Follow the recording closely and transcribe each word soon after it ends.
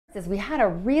Is we had a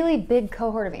really big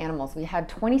cohort of animals. We had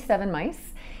 27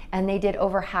 mice, and they did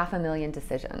over 500,000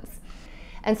 decisions.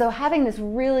 And so having this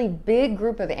really big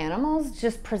group of animals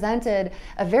just presented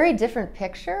a very different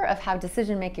picture of how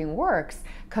decision making works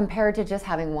compared to just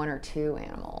having one or two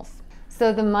animals.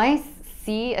 So the mice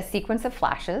see a sequence of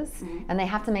flashes, and they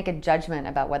have to make a judgment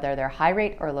about whether they're high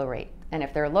rate or low rate. And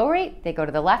if they're low rate, they go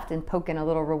to the left and poke in a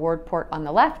little reward port on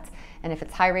the left. And if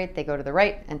it's high rate, they go to the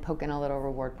right and poke in a little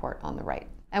reward port on the right.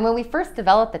 And when we first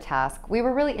developed the task, we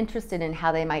were really interested in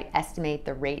how they might estimate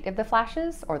the rate of the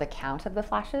flashes or the count of the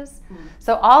flashes.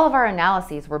 So all of our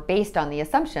analyses were based on the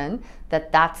assumption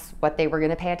that that's what they were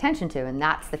going to pay attention to, and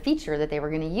that's the feature that they were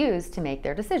going to use to make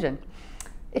their decision.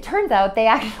 It turns out they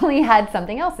actually had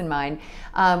something else in mind,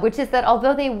 which is that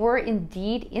although they were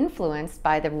indeed influenced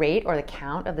by the rate or the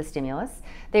count of the stimulus,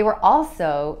 they were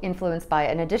also influenced by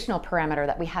an additional parameter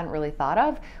that we hadn't really thought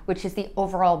of, which is the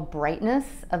overall brightness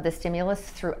of the stimulus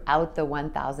throughout the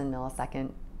 1,000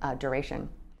 millisecond duration.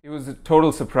 It was a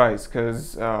total surprise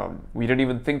because we didn't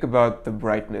even think about the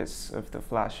brightness of the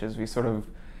flashes. We sort of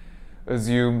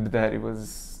assumed that it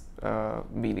was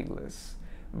meaningless.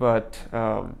 But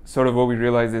sort of what we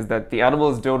realize is that the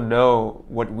animals don't know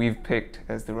what we've picked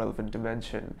as the relevant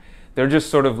dimension. They're just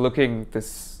sort of looking at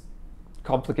this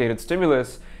complicated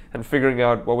stimulus and figuring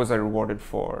out what was I rewarded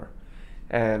for.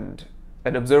 And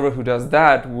an observer who does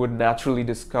that would naturally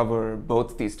discover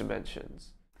both these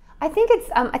dimensions. I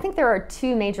think there are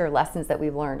two major lessons that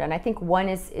we've learned, and I think one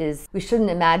is we shouldn't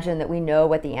imagine that we know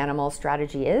what the animal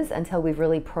strategy is until we've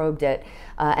really probed it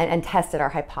and tested our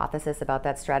hypothesis about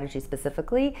that strategy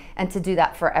specifically, and to do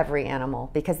that for every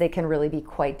animal, because they can really be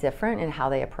quite different in how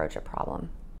they approach a problem.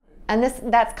 And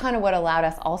that's kind of what allowed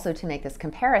us also to make this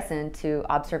comparison to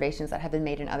observations that have been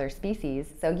made in other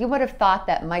species. So you would have thought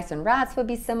that mice and rats would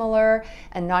be similar,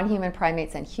 and non-human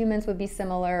primates and humans would be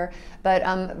similar. But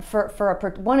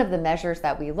one of the measures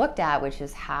that we looked at, which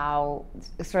is how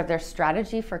sort of their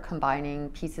strategy for combining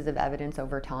pieces of evidence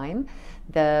over time,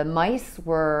 the mice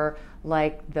were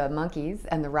like the monkeys,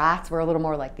 and the rats were a little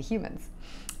more like the humans.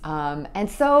 And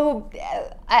so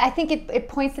I think it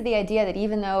points to the idea that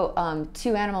even though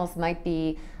two animals might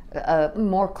be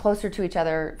more closer to each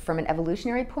other from an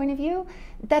evolutionary point of view,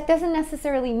 that doesn't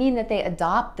necessarily mean that they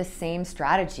adopt the same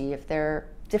strategy. If they're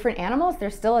different animals,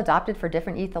 they're still adopted for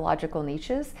different ethological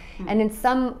niches. And in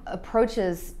some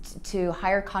approaches to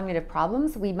higher cognitive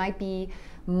problems, we might be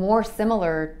more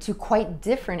similar to quite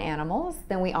different animals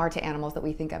than we are to animals that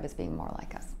we think of as being more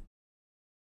like us.